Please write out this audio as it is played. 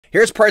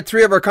Here's part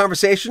 3 of our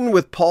conversation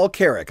with Paul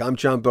Carrack. I'm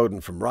John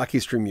Beaudin from Rocky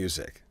Stream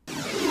Music.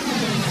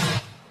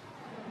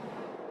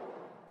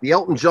 The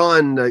Elton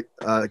John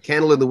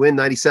Candle in the Wind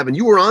 97.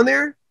 You were on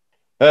there?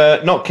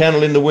 Not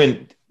Candle in the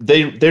Wind.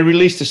 They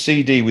released a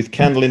CD with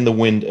Candle in the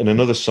Wind and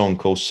another song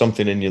called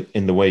Something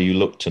in the Way You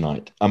Look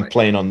Tonight. I'm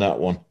playing on that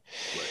one. Right.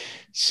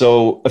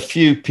 So a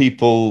few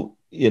people,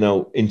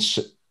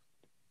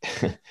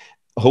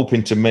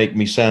 hoping to make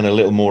me sound a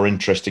little more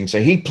interesting,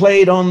 say he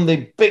played on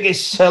the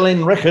biggest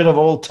selling record of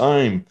all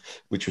time,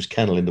 which was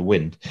Candle in the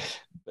Wind,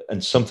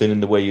 and Something in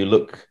the Way You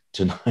Look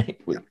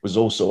Tonight was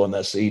also on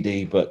that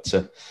CD. But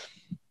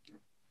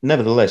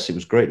nevertheless, it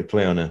was great to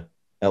play on a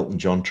Elton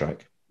John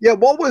track. Yeah,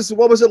 what was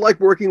it like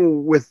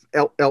working with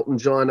Elton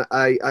John?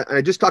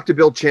 I just talked to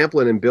Bill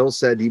Champlin, and Bill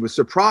said he was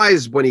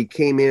surprised when he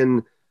came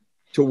in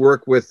to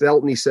work with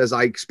Elton. He says,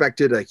 I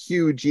expected a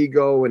huge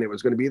ego and it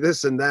was going to be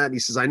this and that. And he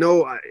says, I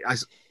know,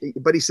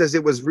 but he says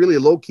it was really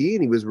low key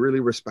and he was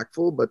really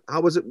respectful. But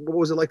what was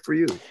it like for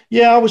you?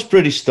 Yeah, I was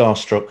pretty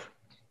starstruck,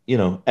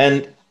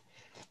 and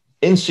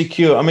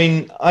insecure. I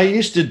mean, I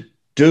used to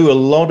do a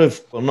lot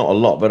of, well, not a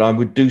lot, but I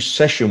would do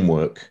session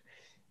work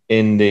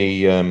in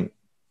the,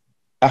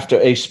 after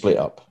a split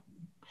up,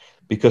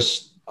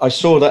 because I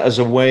saw that as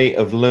a way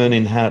of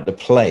learning how to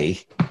play.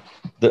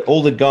 That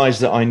all the guys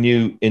that I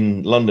knew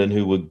in London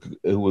who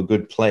were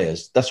good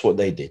players, that's what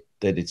they did.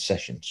 They did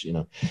sessions,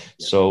 Yeah.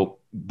 So,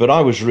 but I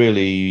was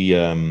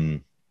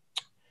really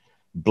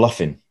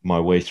bluffing my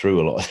way through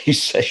a lot of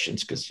these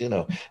sessions because,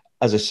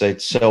 as I said,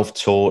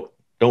 self-taught,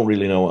 don't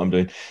really know what I'm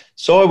doing.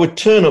 So I would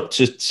turn up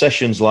to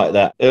sessions like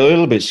that a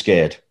little bit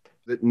scared.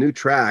 The new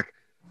track,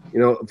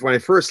 when I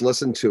first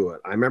listened to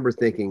it, I remember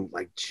thinking,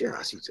 like, he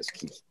just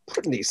keeps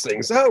putting these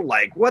things out.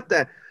 Like, what's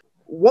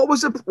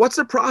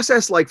the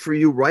process like for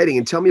you writing?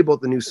 And tell me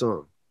about the new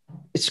song.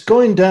 It's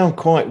going down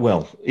quite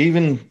well.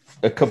 Even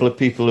a couple of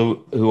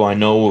people who I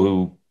know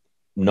who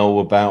know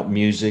about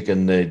music,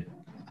 and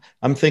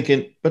I'm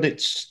thinking, but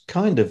it's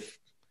kind of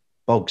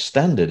bog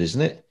standard,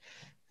 isn't it?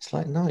 It's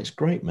like, no, it's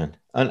great, man.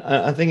 And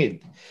I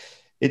think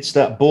it's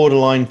that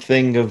borderline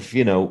thing of,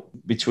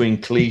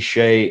 between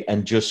cliche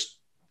and just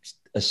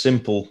a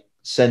simple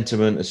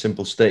sentiment, a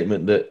simple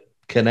statement that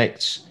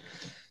connects.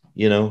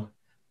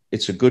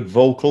 It's a good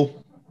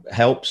vocal,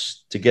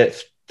 helps to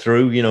get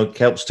through,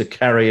 helps to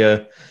carry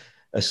a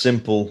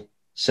simple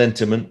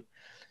sentiment.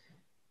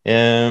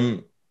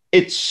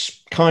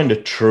 It's kind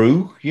of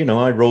true.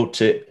 I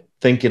wrote it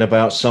thinking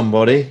about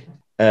somebody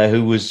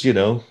who was,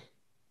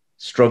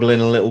 struggling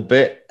a little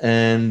bit,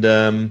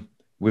 and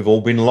we've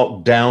all been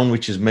locked down,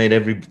 which has made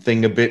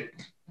everything a bit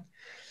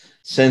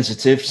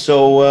sensitive.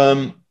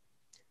 So,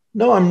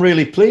 no, I'm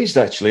really pleased,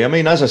 actually. I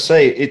mean, as I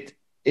say,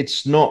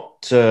 it's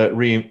not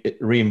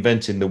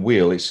reinventing the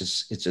wheel. It's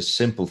a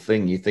simple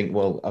thing. You think,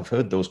 well, I've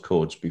heard those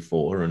chords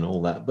before and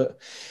all that, but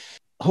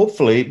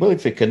hopefully, well,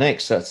 if it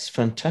connects, that's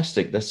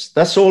fantastic.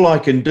 That's all I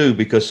can do,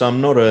 because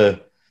I'm not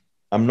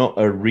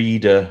a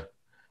reader,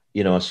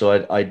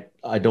 so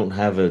I don't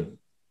have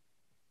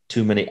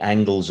too many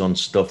angles on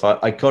stuff.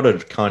 I gotta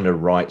kind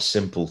of write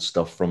simple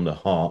stuff from the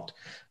heart.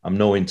 I'm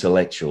no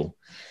intellectual,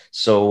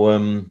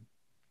 so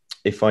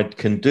if I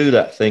can do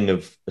that thing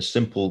of a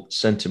simple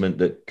sentiment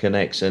that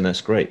connects, then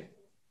that's great.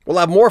 We'll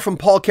have more from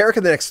Paul Carrack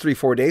in the next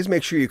 3-4 days.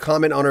 Make sure you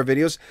comment on our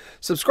videos,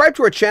 subscribe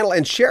to our channel,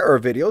 and share our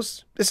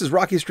videos. This is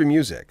Rocky Stream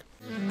Music.